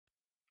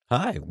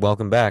Hi,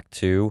 welcome back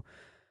to.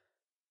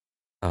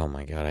 Oh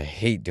my god, I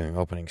hate doing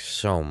openings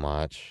so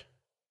much.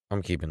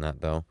 I'm keeping that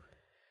though.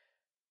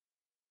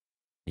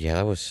 Yeah,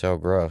 that was so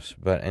gross.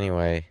 But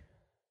anyway,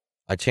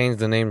 I changed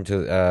the name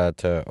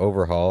to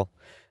Overhaul.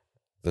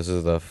 This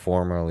is the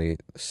formerly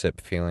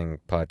Sip Feeling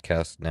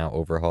podcast, now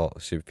Overhaul.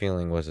 Sip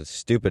Feeling was a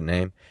stupid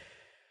name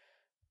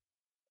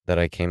that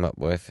I came up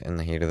with in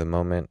the heat of the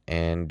moment,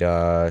 and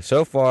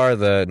so far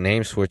the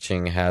name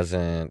switching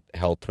hasn't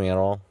helped me at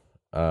all.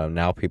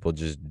 Now people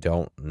just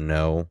don't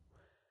know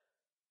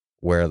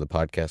where the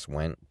podcast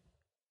went,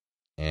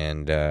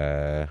 and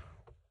oh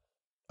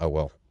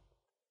well.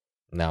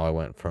 Now I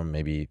went from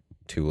maybe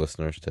two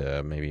listeners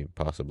to maybe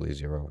possibly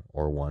zero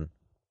or one,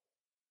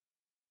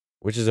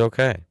 which is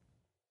okay.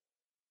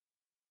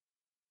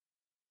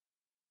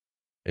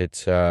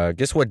 It's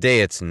guess what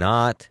day it's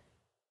not?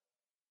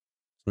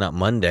 It's not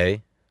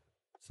Monday.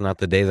 It's not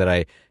the day that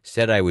I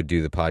said I would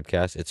do the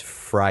podcast. It's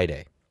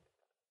Friday.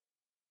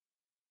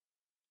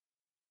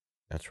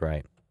 That's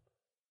right.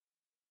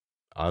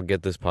 I'll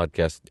get this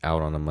podcast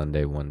out on a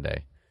Monday one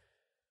day.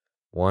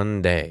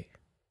 One day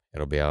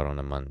it'll be out on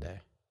a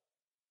Monday.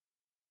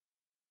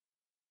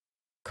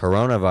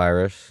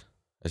 Coronavirus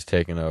is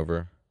taking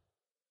over.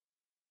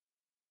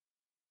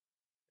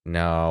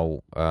 Now,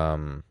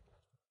 I'm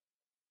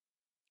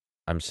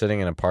sitting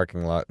in a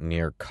parking lot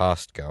near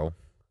Costco.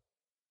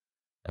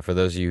 And for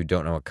those of you who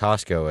don't know what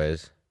Costco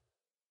is,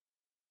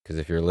 because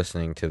if you're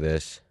listening to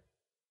this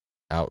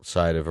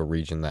outside of a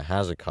region that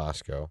has a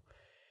Costco,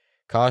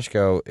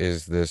 Costco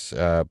is this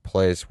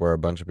place where a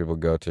bunch of people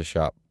go to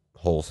shop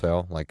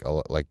wholesale, like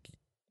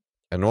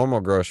a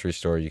normal grocery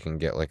store. You can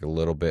get like a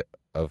little bit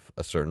of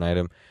a certain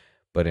item,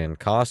 but in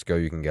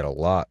Costco you can get a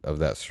lot of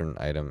that certain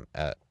item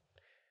at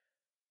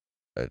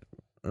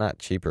not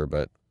cheaper,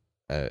 but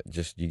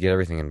just you get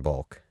everything in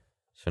bulk.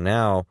 So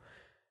now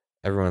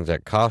everyone's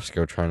at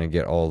Costco trying to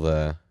get all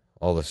the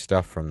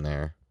stuff from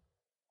there.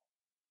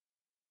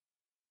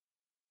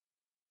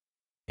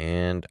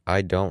 And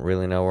I don't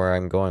really know where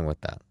I'm going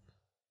with that.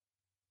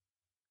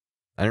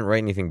 I didn't write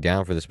anything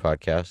down for this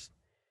podcast,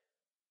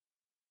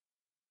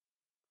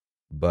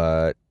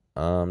 but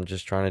I'm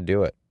just trying to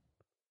do it.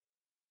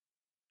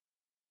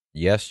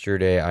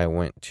 Yesterday, I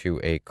went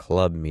to a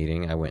club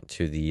meeting. I went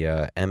to the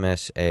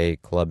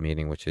MSA club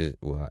meeting, which is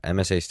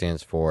MSA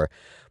stands for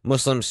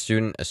Muslim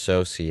Student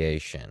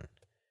Association.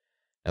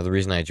 Now, the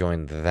reason I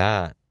joined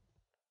that,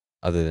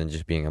 other than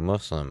just being a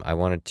Muslim, I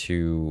wanted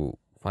to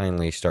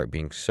finally start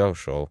being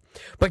social.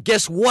 But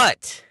guess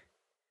what?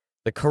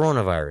 The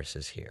coronavirus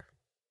is here.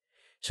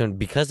 So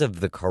because of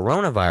the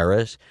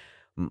coronavirus,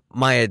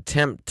 my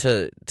attempt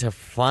to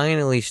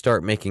finally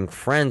start making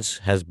friends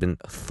has been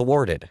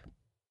thwarted.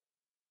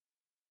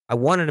 I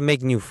wanted to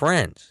make new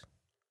friends,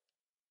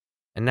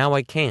 and now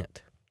I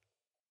can't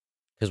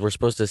because we're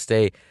supposed to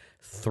stay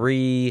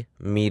 3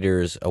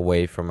 meters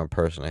away from a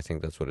person. I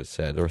think that's what it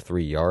said, or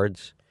 3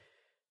 yards.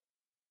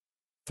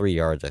 3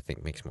 yards, I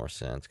think, makes more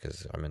sense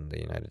because I'm in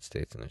the United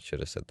States, and it should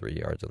have said 3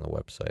 yards on the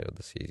website of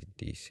the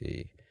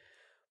CDC.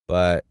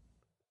 But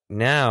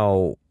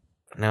now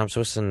I'm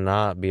supposed to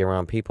not be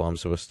around people. I'm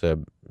supposed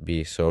to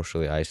be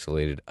socially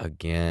isolated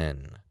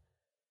again.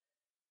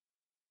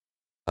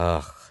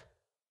 Ugh.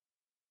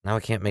 Now I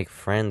can't make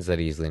friends that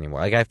easily anymore.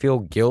 Like, I feel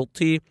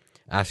guilty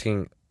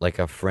asking like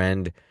a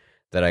friend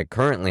that I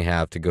currently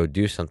have to go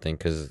do something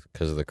because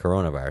of the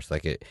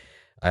coronavirus.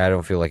 I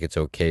don't feel like it's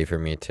okay for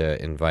me to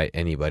invite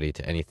anybody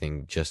to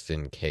anything just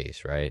in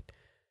case, right?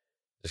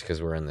 Just because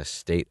we're in this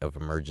state of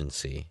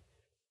emergency.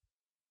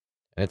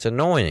 And it's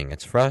annoying.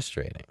 It's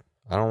frustrating.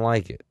 I don't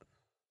like it.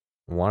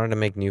 I wanted to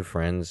make new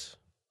friends.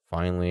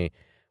 Finally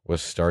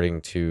was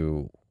starting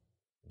to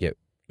get,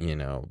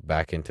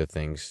 back into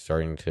things,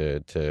 starting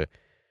to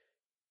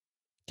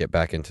get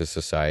back into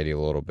society a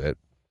little bit.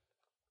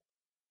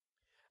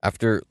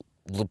 After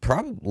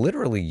probably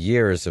literally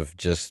years of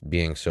just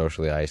being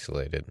socially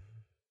isolated.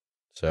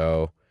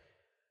 So,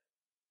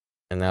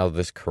 and now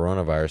this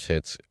coronavirus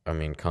hits. I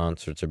mean,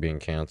 concerts are being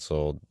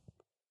canceled.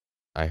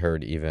 I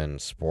heard even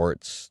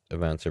sports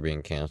events are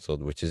being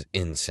canceled, which is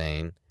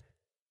insane.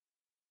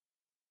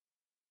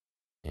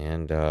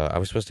 And I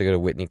was supposed to go to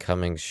Whitney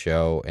Cummings'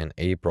 show in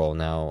April.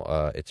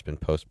 Now it's been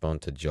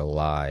postponed to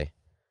July,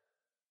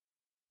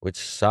 which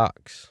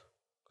sucks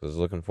because I was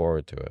looking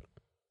forward to it.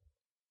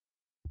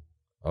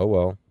 Oh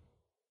well.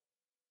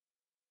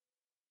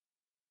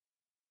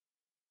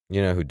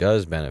 You know who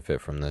does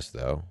benefit from this,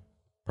 though?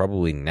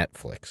 Probably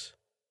Netflix.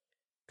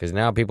 Because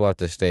now people have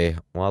to stay.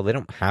 Well, they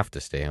don't have to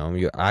stay home.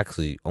 You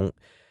actually don't.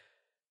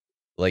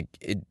 Like,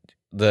 it.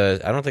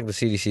 I don't think the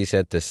CDC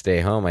said to stay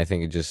home. I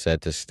think it just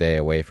said to stay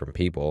away from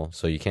people.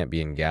 So you can't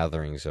be in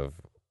gatherings of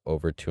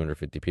over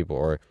 250 people,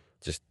 or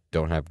just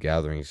don't have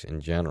gatherings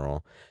in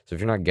general. So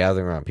if you're not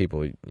gathering around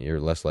people, you're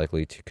less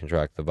likely to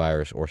contract the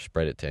virus or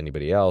spread it to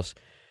anybody else.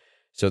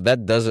 So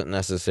that doesn't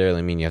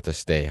necessarily mean you have to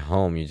stay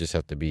home. You just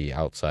have to be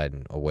outside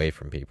and away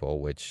from people,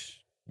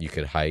 which you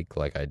could hike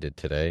like I did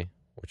today,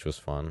 which was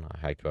fun. I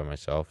hiked by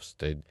myself,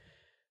 stayed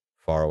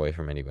far away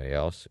from anybody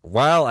else.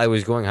 While I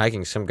was going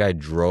hiking, some guy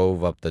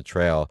drove up the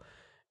trail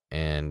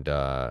and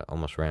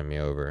almost ran me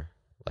over.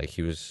 Like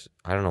he was,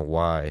 I don't know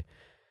why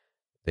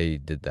they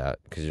did that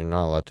because you're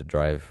not allowed to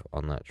drive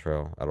on that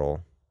trail at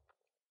all.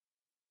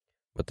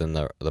 But then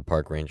the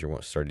park ranger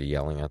started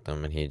yelling at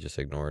them, and he just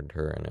ignored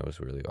her, and it was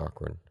really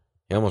awkward.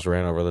 He almost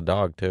ran over the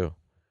dog too.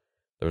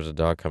 There was a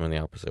dog coming the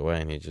opposite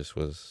way, and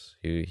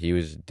he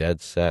was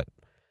dead set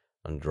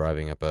on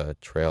driving up a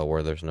trail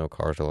where there's no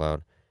cars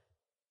allowed.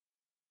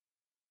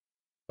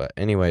 But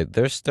anyway,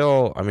 there's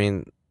still.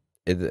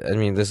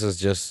 This is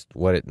just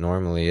what it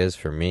normally is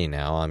for me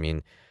now. I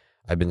mean,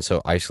 I've been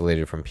so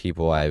isolated from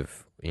people. I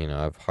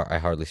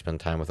hardly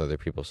spend time with other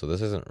people, so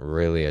this isn't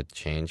really a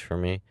change for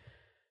me.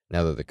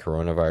 Now that the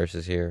coronavirus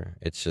is here,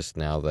 it's just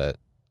now that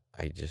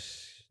I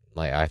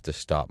have to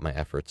stop my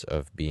efforts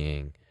of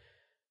being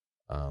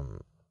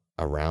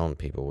around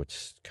people,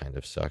 which kind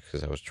of sucks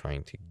because I was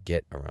trying to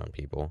get around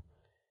people.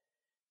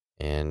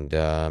 And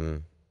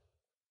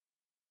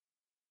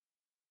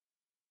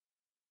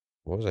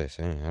what was I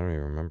saying? I don't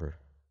even remember.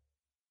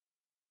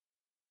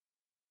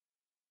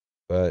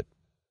 But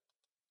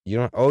you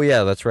don't. Oh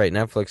yeah, that's right.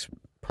 Netflix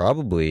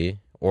probably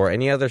or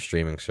any other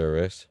streaming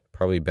service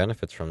probably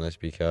benefits from this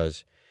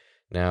because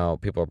now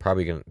people are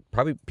probably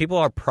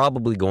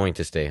going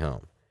to stay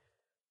home.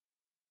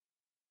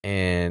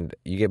 And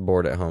you get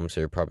bored at home, so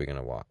you're probably going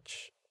to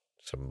watch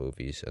some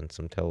movies and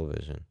some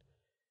television.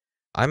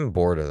 I'm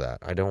bored of that.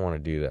 I don't want to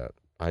do that.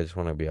 I just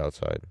want to be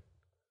outside.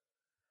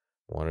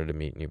 Wanted to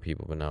meet new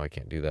people, but now I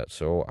can't do that.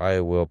 So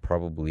I will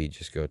probably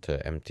just go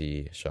to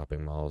empty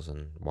shopping malls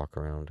and walk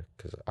around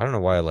because I don't know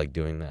why I like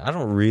doing that. I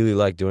don't really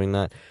like doing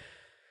that,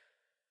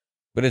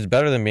 but it's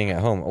better than being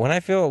at home. When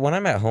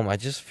I'm at home, I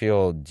just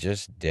feel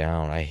just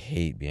down. I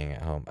hate being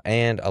at home.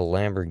 And a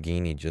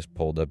Lamborghini just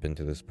pulled up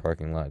into this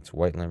parking lot. It's a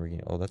white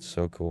Lamborghini. Oh, that's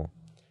so cool.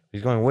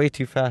 He's going way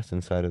too fast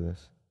inside of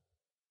this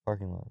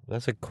parking lot.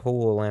 That's a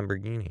cool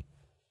Lamborghini.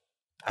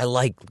 I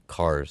like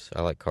cars.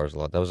 I like cars a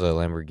lot. That was a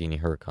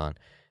Lamborghini Huracan. It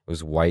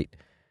was white.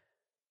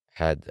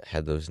 Had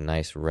those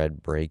nice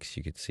red brakes.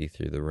 You could see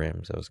through the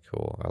rims. That was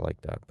cool. I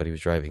like that. But he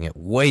was driving it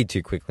way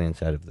too quickly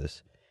inside of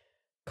this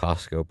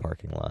Costco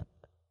parking lot.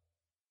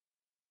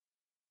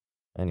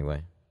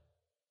 Anyway.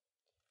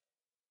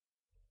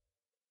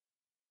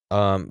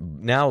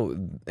 Now,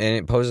 and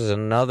it poses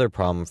another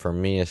problem for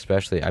me,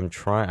 especially.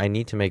 I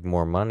need to make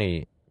more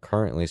money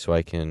currently so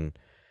I can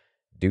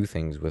do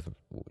things with,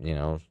 you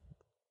know,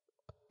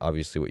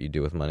 obviously what you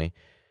do with money.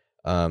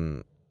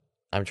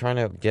 I'm trying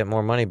to get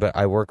more money, but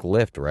I work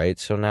Lyft, right?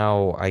 So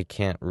now I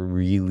can't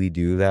really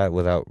do that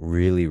without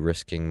really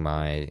risking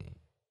my.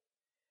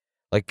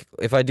 Like,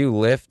 if I do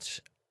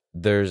Lyft,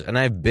 and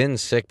I've been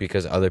sick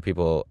because other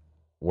people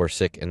were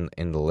sick in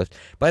the Lyft.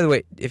 By the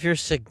way, if you're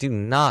sick, do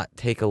not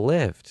take a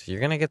Lyft. You're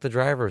gonna get the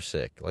driver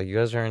sick. Like, you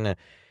guys are in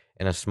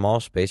a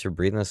small space, you're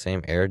breathing the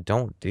same air.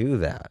 Don't do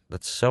that.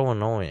 That's so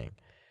annoying.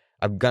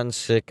 I've gotten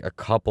sick a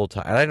couple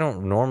times. I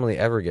don't normally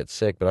ever get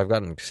sick, but I've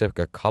gotten sick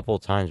a couple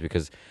times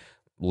because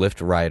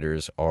Lyft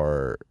riders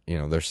are,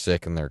 they're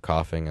sick and they're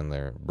coughing and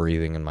they're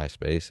breathing in my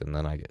space, and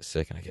then I get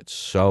sick and I get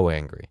so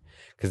angry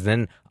because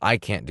then I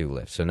can't do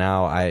Lyft. So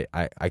now I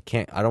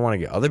can't. I don't want to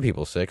get other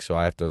people sick, so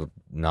I have to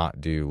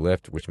not do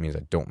Lyft, which means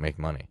I don't make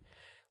money.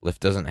 Lyft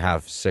doesn't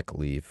have sick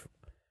leave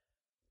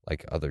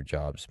like other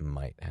jobs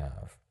might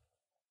have.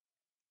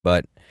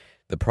 But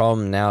the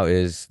problem now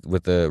is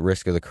with the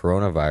risk of the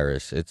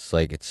coronavirus,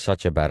 it's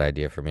such a bad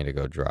idea for me to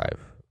go drive.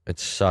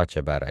 It's such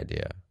a bad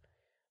idea.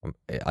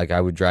 Like,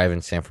 I would drive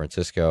in San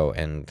Francisco,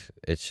 and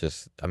it's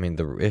just,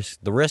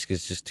 the risk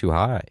is just too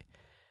high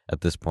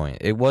at this point.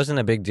 It wasn't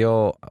a big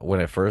deal when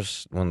the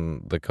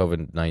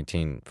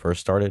COVID-19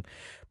 first started,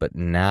 but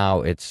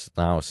now since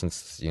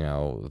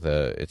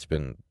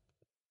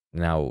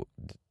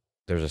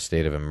there's a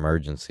state of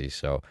emergency,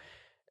 so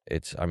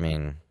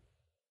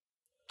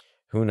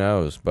who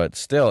knows? But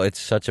still,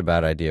 it's such a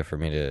bad idea for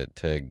me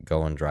to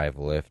go and drive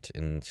Lyft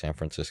in San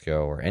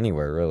Francisco or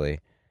anywhere really,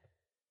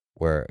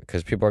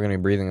 because people are going to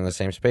be breathing in the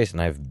same space,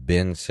 and I've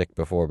been sick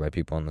before by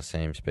people in the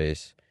same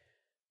space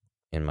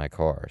in my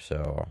car,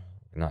 so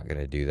I'm not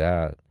going to do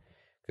that.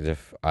 Because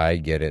if I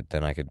get it,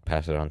 then I could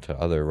pass it on to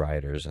other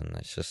riders, and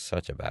it's just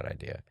such a bad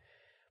idea.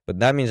 But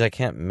that means I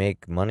can't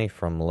make money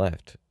from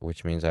Lyft,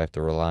 which means I have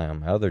to rely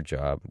on my other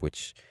job,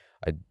 which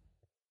I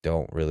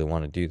don't really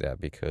want to do that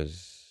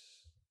because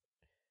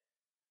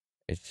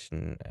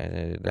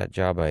that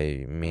job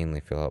I mainly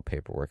fill out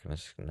paperwork, and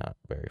it's not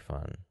very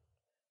fun.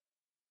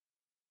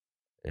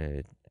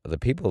 The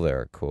people there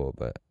are cool,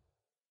 but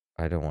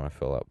I don't want to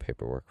fill out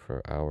paperwork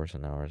for hours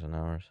and hours and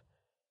hours.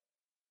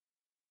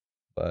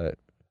 But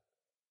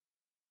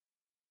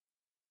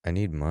I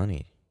need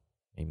money.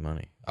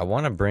 I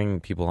want to bring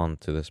people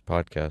onto this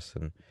podcast,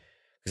 and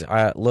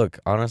because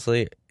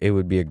honestly, it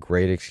would be a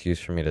great excuse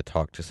for me to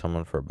talk to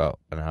someone for about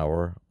an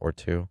hour or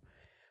two.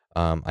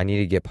 I need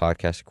to get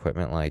podcast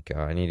equipment. Like,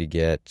 I need to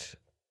get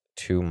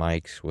 2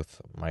 mics with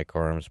mic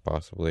arms,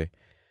 possibly,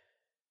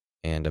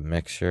 and a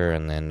mixer,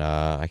 and then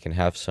I can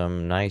have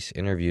some nice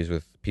interviews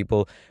with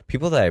people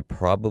that I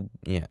probably,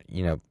 yeah,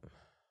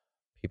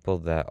 people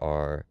that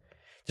are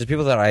just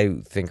people that I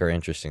think are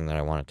interesting that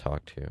I want to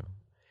talk to.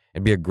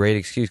 It'd be a great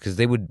excuse because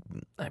they would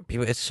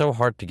people. It's so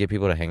hard to get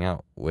people to hang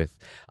out with.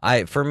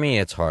 For me,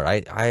 it's hard.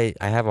 I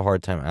have a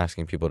hard time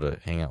asking people to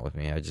hang out with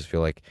me. I just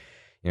feel like,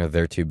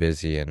 they're too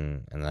busy,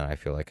 and then uh I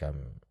feel like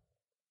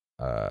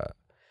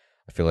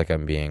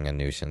I'm being a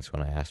nuisance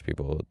when I ask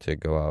people to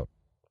go out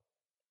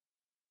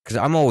because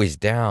I'm always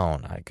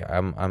down.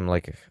 I'm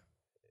like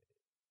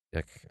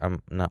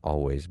I'm not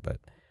always, but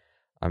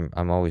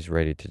I'm always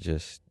ready to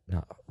just.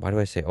 No, why do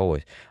I say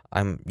always?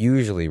 I'm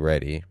usually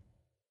ready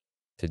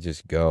to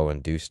just go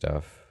and do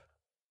stuff,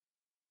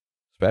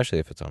 especially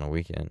if it's on a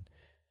weekend.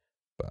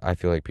 But I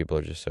feel like people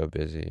are just so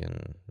busy,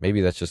 and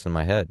maybe that's just in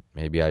my head.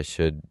 Maybe I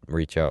should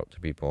reach out to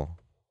people.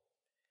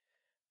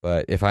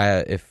 But if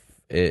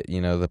it,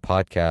 the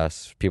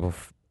podcast, people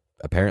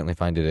apparently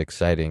find it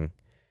exciting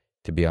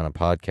to be on a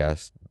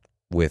podcast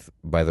with,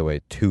 by the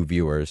way, two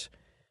viewers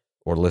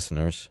or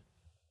listeners.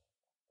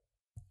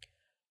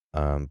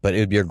 But it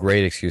would be a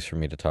great excuse for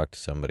me to talk to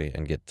somebody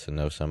and get to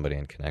know somebody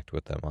and connect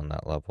with them on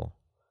that level.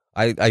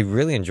 I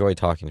really enjoy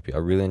talking to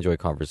people. I really enjoy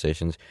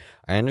conversations.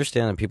 I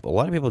understand that a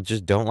lot of people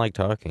just don't like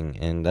talking,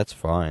 and that's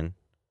fine.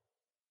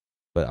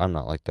 But I'm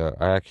not like that.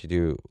 I actually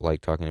do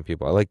like talking to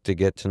people. I like to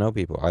get to know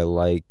people.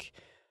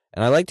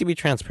 And I like to be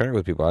transparent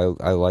with people.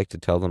 I like to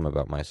tell them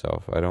about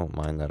myself. I don't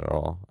mind that at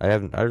all. I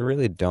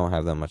really don't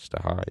have that much to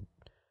hide.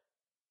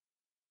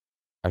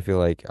 I feel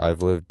like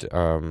I've lived,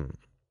 I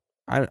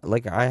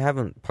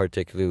haven't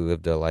particularly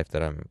lived a life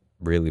that I'm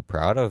really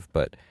proud of,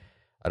 but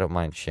I don't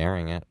mind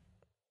sharing it.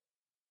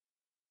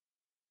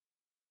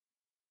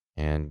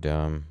 And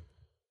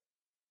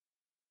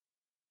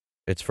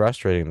it's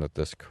frustrating that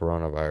this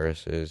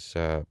coronavirus is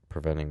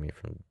preventing me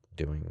from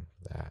doing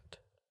that.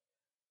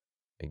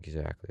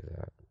 Exactly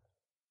that.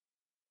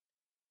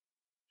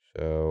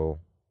 So,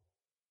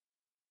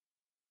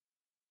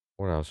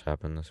 what else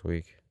happened this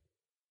week?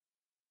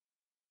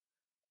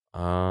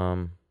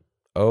 Um,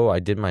 oh, I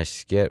did my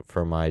skit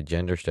for my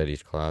gender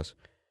studies class.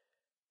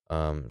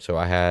 So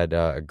I had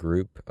a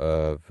group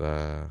of,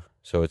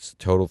 so it's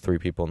total three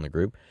people in the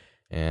group,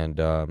 and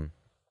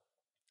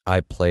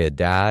I play a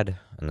dad,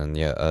 and then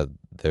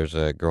there's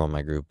a girl in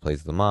my group who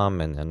plays the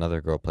mom, and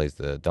another girl plays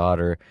the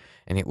daughter,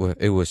 and it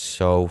was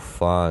so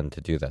fun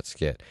to do that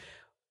skit.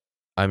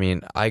 I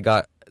mean,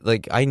 I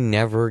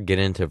never get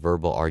into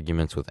verbal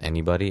arguments with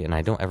anybody, and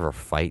I don't ever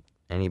fight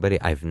anybody.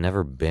 I've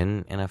never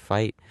been in a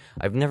fight.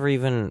 I've never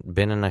even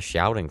been in a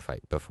shouting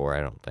fight before,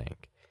 I don't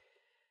think.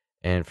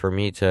 And for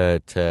me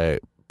to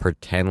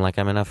pretend like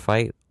I'm in a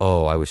fight,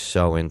 oh, I was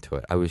so into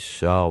it. I was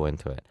so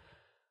into it.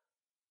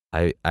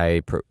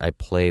 I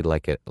played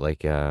like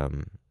a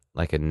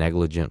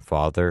negligent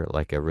father,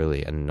 like a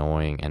really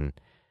annoying and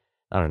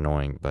not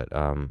annoying, but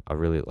a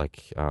really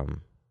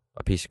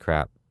a piece of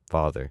crap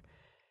father.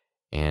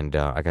 And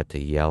I got to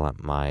yell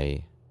at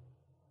my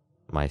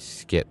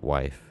skit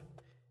wife,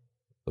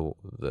 the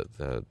the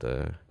the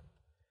the,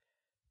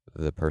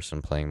 the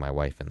person playing my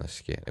wife in the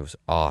skit. It was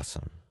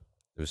awesome.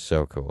 It was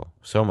so cool,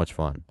 so much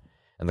fun,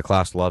 and the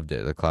class loved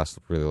it. The class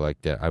really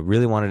liked it. I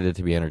really wanted it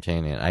to be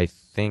entertaining. I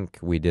think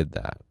we did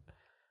that.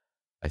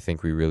 I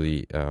think we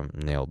really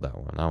nailed that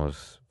one. That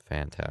was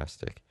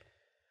fantastic.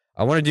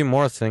 I want to do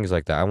more things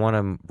like that. I want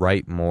to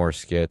write more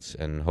skits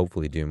and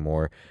hopefully do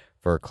more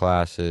for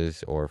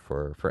classes or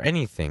for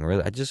anything.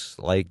 Really, I just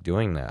like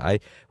doing that. I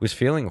was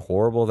feeling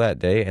horrible that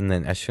day, and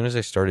then as soon as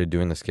I started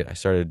doing the skit, I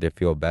started to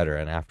feel better.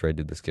 And after I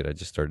did the skit, I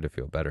just started to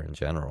feel better in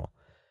general.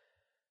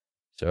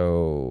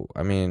 So,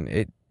 I mean,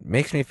 it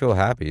makes me feel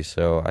happy.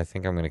 So I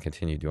think I'm going to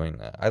continue doing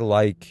that. I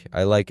like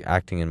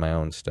acting in my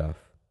own stuff.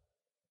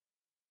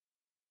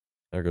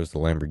 There goes the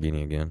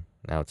Lamborghini again.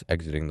 Now it's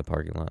exiting the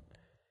parking lot.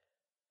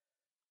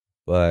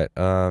 But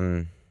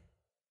I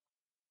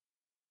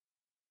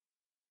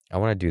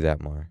want to do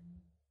that more.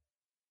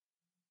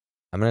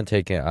 I'm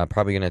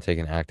probably gonna take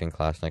an acting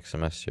class next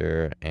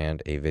semester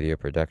and a video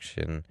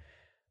production.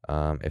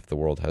 If the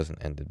world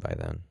hasn't ended by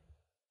then.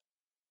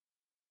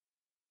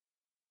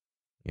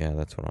 Yeah,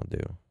 that's what I'll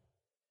do.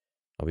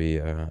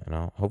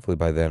 And hopefully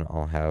by then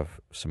I'll have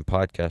some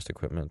podcast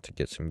equipment to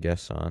get some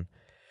guests on.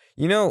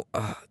 You know,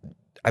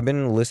 I've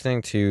been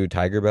listening to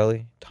Tiger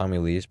Belly, Tommy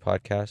Lee's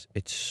podcast.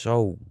 It's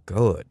so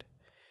good.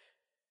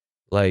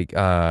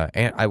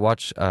 And I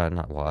watched,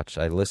 not watched,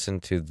 I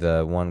listened to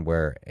the one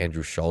where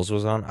Andrew Schulz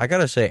was on. I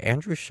gotta say,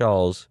 Andrew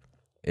Schulz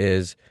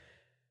is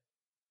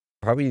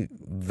probably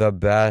the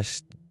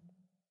best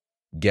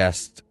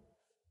guest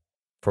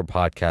for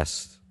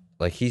podcasts.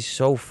 Like, he's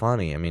so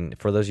funny. I mean,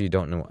 for those of you who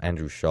don't know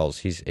Andrew Schulz,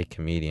 he's a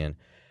comedian.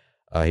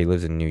 He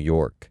lives in New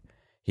York.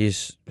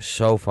 He's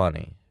so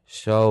funny,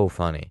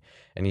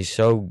 and he's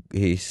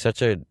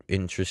such an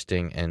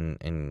interesting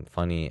and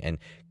funny and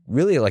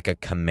really like a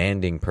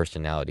commanding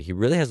personality. He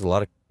really has a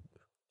lot of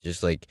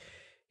just like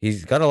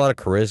he's got a lot of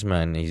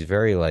charisma, and he's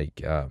very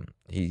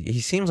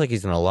he seems like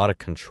he's in a lot of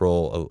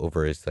control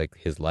over his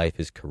life,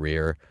 his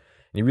career.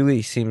 And he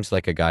really seems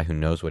like a guy who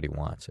knows what he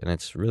wants, and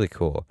it's really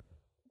cool.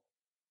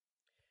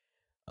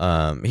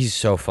 He's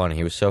so funny.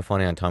 He was so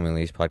funny on Tommy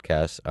Lee's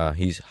podcast.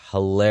 He's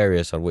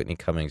hilarious on Whitney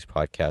Cummings'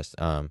 podcast.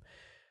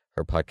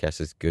 Her podcast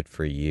is Good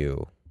for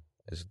You,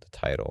 is the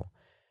title,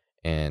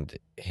 and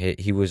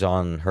he was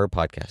on her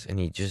podcast, and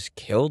he just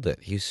killed it.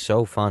 He's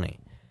so funny.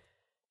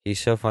 He's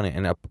so funny.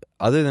 And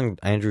other than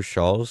Andrew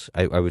Schulz,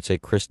 I would say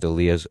Chris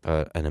D'Elia's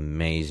an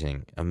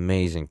amazing,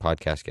 amazing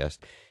podcast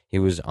guest. He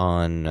was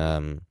on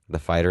The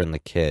Fighter and the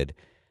Kid.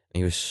 And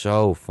he was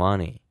so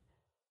funny.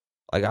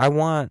 Like I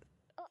want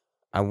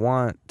I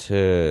want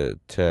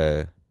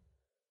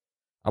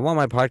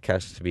my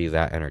podcast to be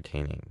that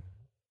entertaining.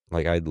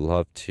 Like I'd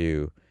love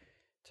to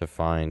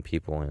find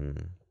people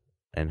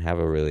and have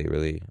a really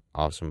really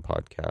awesome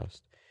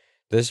podcast.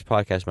 This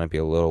podcast might be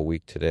a little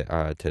weak today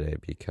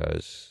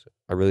because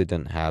I really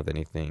didn't have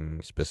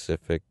anything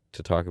specific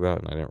to talk about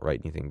and I didn't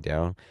write anything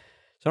down.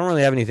 So I don't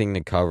really have anything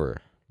to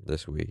cover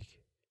this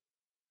week.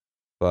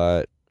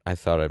 But I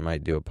thought I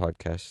might do a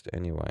podcast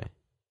anyway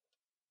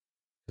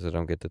because I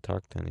don't get to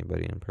talk to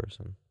anybody in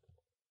person.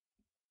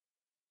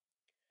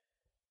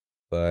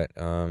 But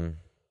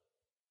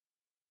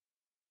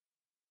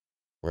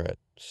we're at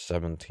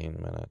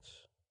 17 minutes.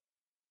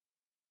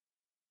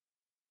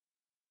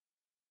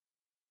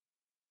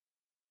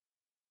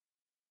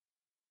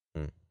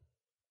 Hmm.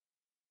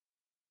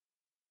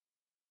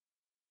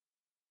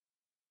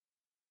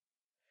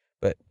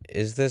 But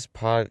is this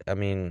pod? I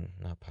mean,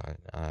 not pod.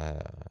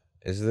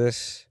 Is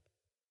this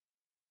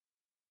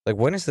like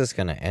when is this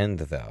gonna end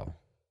though?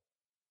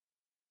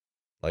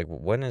 Like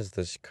when is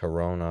this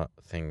Corona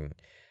thing?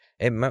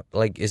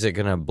 Like is it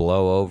gonna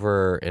blow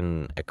over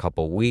in a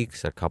couple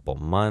weeks, a couple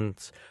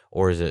months,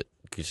 or is it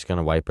just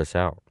gonna wipe us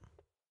out?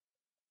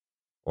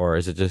 Or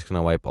is it just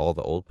gonna wipe all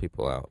the old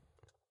people out?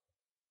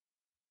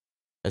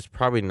 It's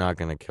probably not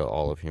gonna kill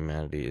all of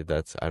humanity.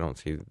 I don't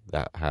see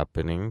that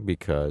happening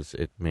because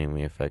it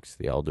mainly affects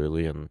the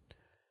elderly and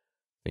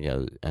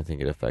I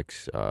think it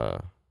affects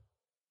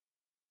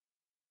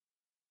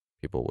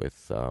people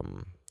with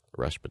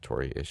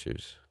respiratory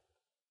issues.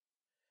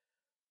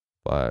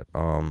 But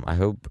I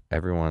hope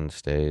everyone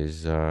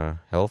stays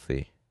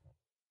healthy.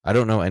 I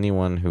don't know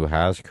anyone who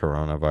has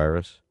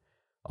coronavirus,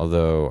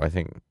 although I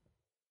think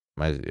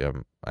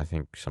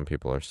some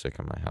people are sick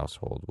in my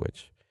household,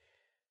 which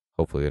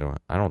hopefully they don't.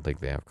 I don't think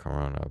they have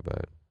corona,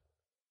 but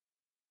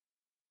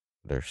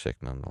they're sick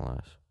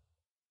nonetheless.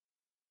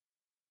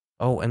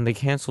 Oh, and they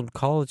canceled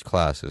college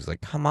classes.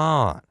 Like, come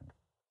on.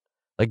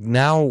 Like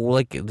now,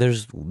 like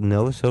there's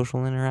no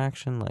social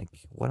interaction. Like,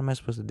 what am I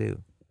supposed to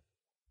do?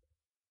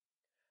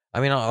 I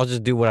mean, I'll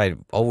just do what I've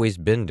always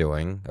been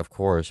doing, of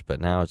course. But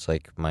now it's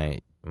like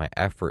my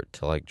effort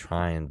to like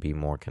try and be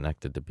more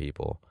connected to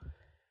people.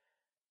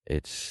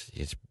 It's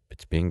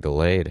being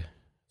delayed.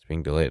 It's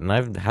being delayed, and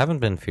I haven't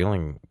been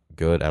feeling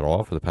good at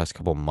all for the past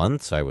couple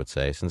months. I would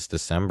say since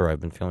December,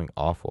 I've been feeling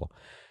awful.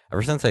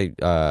 Ever since I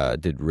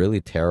did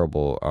really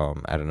terrible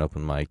at an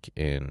open mic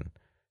in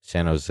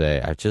San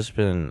Jose, I've just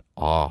been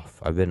off.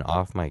 I've been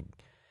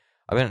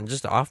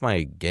just off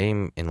my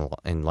game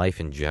in life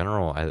in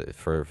general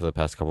for the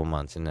past couple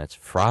months, and that's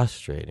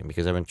frustrating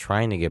because I've been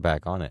trying to get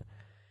back on it,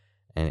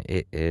 and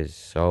it is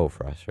so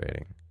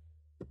frustrating.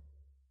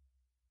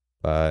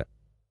 But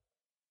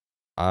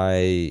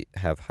I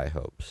have high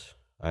hopes.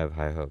 I have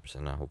high hopes,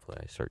 and hopefully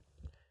I start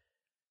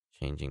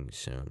changing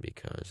soon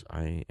because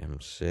I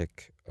am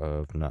sick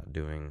of not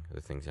doing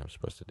the things I'm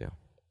supposed to do.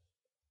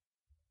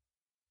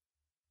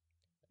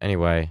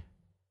 Anyway,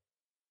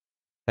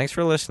 thanks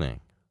for listening.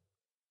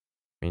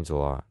 It means a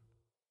lot.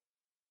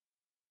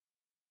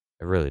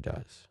 It really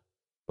does.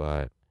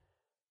 But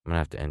I'm gonna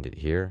have to end it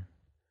here.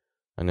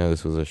 I know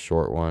this was a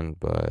short one,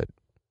 but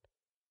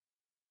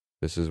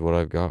this is what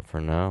I've got for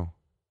now.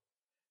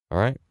 All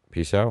right,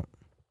 peace out.